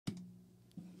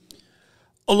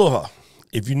Aloha.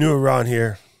 If you're new around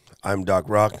here, I'm Doc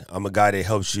Rock. I'm a guy that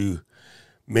helps you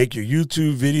make your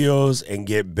YouTube videos and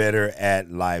get better at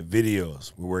live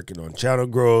videos. We're working on channel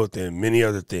growth and many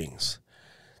other things.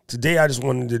 Today, I just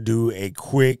wanted to do a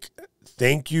quick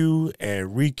thank you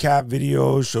and recap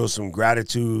video, show some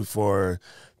gratitude for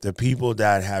the people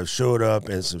that have showed up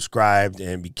and subscribed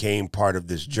and became part of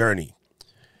this journey.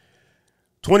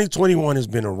 2021 has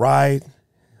been a ride.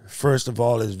 First of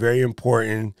all, it's very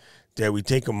important that we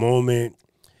take a moment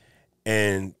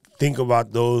and think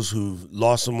about those who've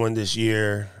lost someone this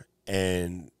year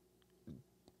and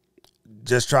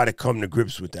just try to come to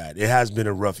grips with that. It has been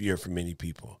a rough year for many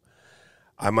people.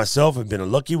 I myself have been a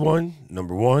lucky one.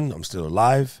 Number one, I'm still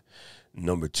alive.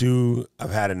 Number two,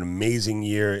 I've had an amazing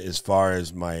year as far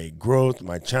as my growth,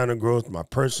 my channel growth, my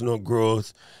personal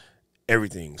growth,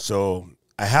 everything. So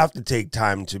I have to take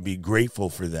time to be grateful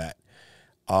for that.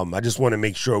 I just want to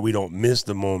make sure we don't miss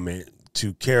the moment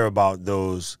to care about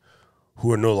those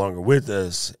who are no longer with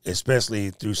us, especially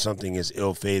through something as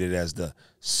ill-fated as the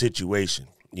situation.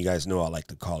 You guys know I like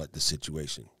to call it the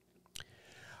situation.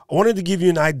 I wanted to give you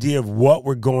an idea of what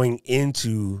we're going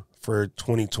into for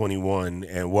 2021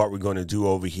 and what we're going to do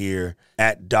over here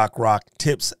at Doc Rock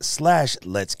Tips /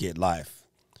 Let's Get Live.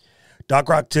 Doc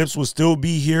Rock Tips will still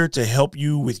be here to help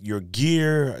you with your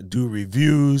gear, do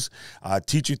reviews,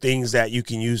 teach you things that you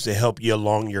can use to help you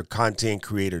along your content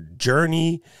creator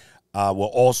journey. We'll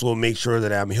also make sure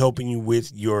that I'm helping you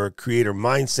with your creator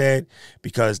mindset,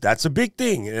 because that's a big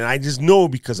thing. And I just know,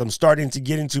 because I'm starting to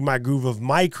get into my groove of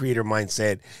my creator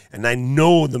mindset, and I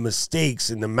know the mistakes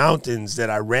and the mountains that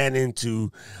I ran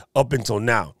into up until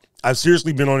now. I've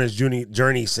seriously been on this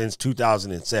journey since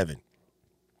 2007.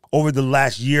 Over the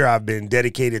last year, I've been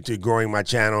dedicated to growing my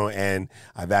channel, and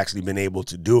I've actually been able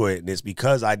to do it. And it's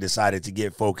because I decided to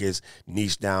get focused,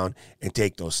 niche down, and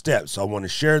take those steps. So I want to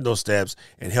share those steps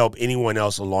and help anyone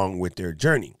else along with their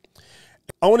journey.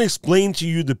 I want to explain to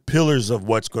you the pillars of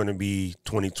what's going to be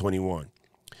 2021,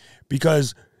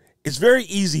 because it's very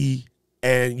easy.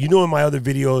 And you know, in my other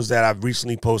videos that I've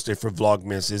recently posted for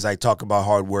Vlogmas, is I talk about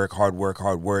hard work, hard work,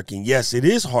 hard work. And yes, it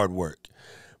is hard work,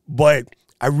 but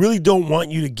I really don't want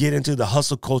you to get into the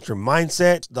hustle culture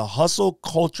mindset. The hustle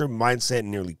culture mindset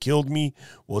nearly killed me.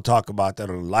 We'll talk about that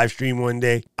on a live stream one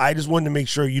day. I just wanted to make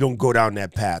sure you don't go down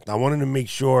that path. I wanted to make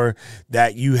sure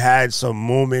that you had some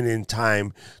moment in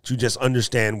time to just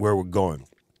understand where we're going.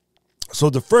 So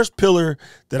the first pillar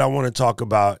that I want to talk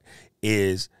about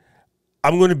is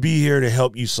I'm going to be here to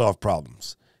help you solve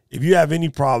problems. If you have any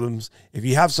problems, if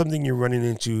you have something you're running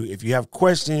into, if you have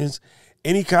questions,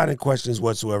 any kind of questions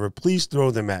whatsoever, please throw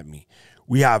them at me.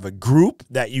 We have a group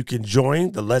that you can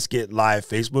join, the Let's Get Live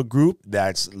Facebook group.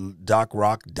 That's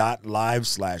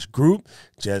docrock.live/group.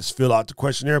 Just fill out the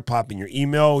questionnaire, pop in your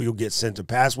email. You'll get sent a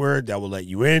password that will let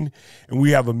you in. And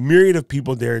we have a myriad of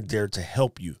people there to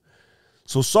help you.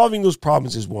 So solving those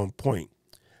problems is one point.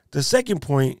 The second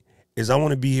point is I want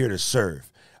to be here to serve.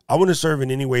 I want to serve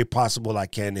in any way possible I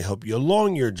can to help you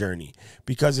along your journey,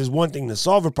 because it's one thing to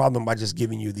solve a problem by just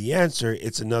giving you the answer.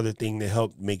 It's another thing to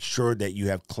help make sure that you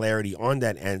have clarity on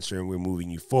that answer and we're moving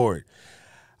you forward.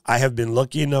 I have been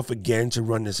lucky enough again to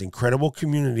run this incredible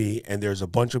community, and there's a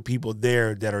bunch of people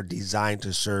there that are designed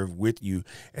to serve with you,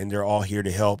 and they're all here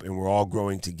to help, and we're all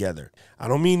growing together. I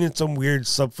don't mean in some weird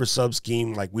sub for sub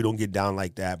scheme, like we don't get down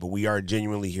like that, but we are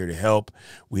genuinely here to help.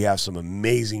 We have some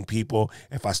amazing people.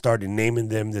 If I started naming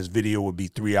them, this video would be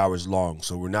 3 hours long,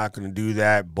 so we're not going to do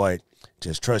that, but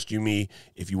just trust you me,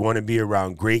 if you want to be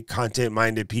around great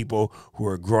content-minded people who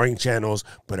are growing channels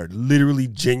but are literally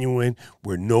genuine,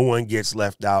 where no one gets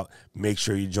left out, make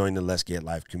sure you join the Let's Get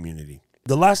Live community.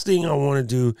 The last thing I want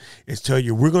to do is tell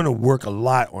you we're going to work a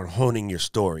lot on honing your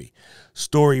story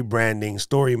branding,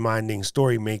 story minding,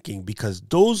 story making, because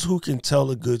those who can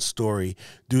tell a good story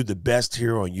do the best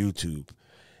here on YouTube.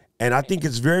 And I think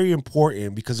it's very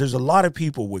important, because there's a lot of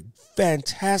people with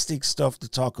fantastic stuff to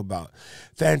talk about,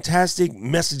 fantastic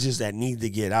messages that need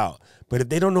to get out. But if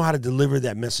they don't know how to deliver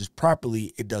that message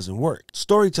properly, it doesn't work.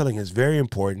 Storytelling is very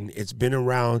important. It's been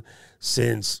around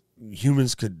since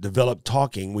humans could develop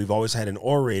talking. We've always had an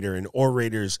orator, and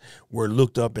orators were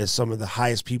looked up as some of the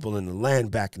highest people in the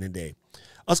land back in the day.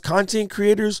 Us content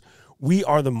creators, we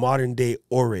are the modern day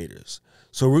orators.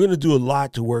 So we're going to do a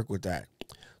lot to work with that.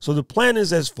 So the plan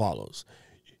is as follows.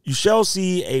 You shall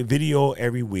see a video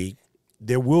every week.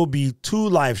 There will be 2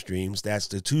 live streams. That's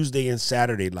the Tuesday and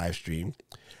Saturday live stream.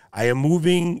 I am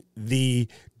moving the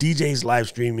DJ's live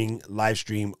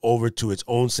stream over to its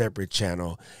own separate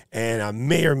channel, and I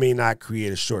may or may not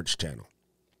create a shorts channel.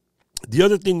 The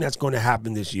other thing that's going to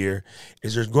happen this year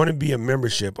is there's going to be a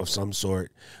membership of some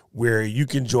sort where you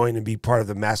can join and be part of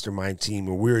the mastermind team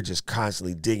where we're just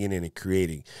constantly digging in and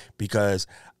creating, because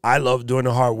I love doing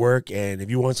the hard work. And if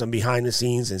you want some behind the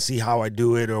scenes and see how I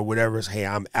do it or whatever, hey,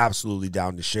 I'm absolutely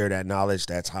down to share that knowledge.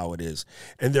 That's how it is.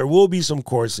 And there will be some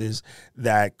courses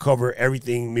that cover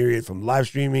everything myriad, from live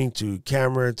streaming to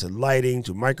camera to lighting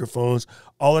to microphones.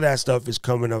 All of that stuff is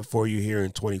coming up for you here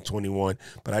in 2021.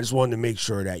 But I just wanted to make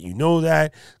sure that you know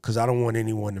that, because I don't want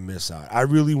anyone to miss out. I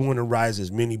really want to rise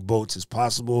as many boats as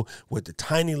possible with the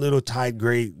tiny little tide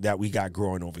grade that we got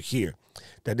growing over here.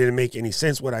 That didn't make any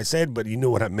sense what I said, but you know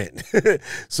what I meant.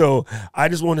 So I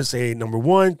just want to say, number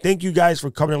one, thank you guys for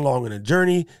coming along on a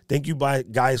journey. Thank you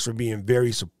guys for being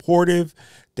very supportive.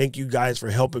 Thank you guys for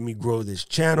helping me grow this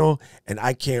channel. And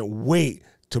I can't wait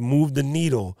to move the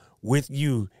needle with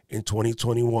you in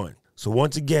 2021. So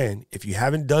once again, if you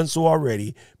haven't done so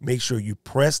already, make sure you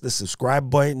press the subscribe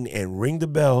button and ring the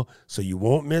bell so you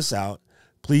won't miss out.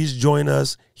 Please join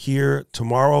us here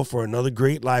tomorrow for another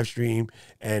great live stream.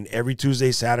 And every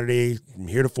Tuesday, Saturday, from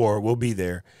here to 4, we'll be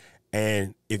there.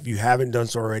 And if you haven't done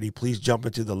so already, please jump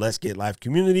into the Let's Get Live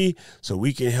community so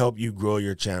we can help you grow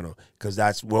your channel, because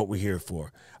that's what we're here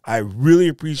for. I really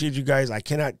appreciate you guys. I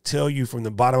cannot tell you from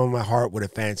the bottom of my heart what a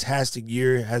fantastic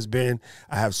year it has been.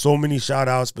 I have so many shout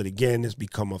outs, but again, it's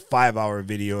become a 5-hour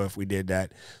video if we did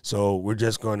that. So we're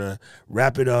just going to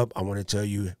wrap it up. I want to tell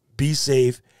you, be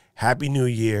safe. Happy New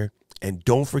Year. And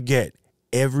don't forget,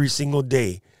 every single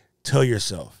day, tell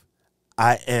yourself,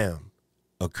 I am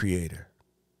a creator.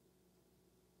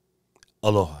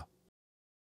 Aloha.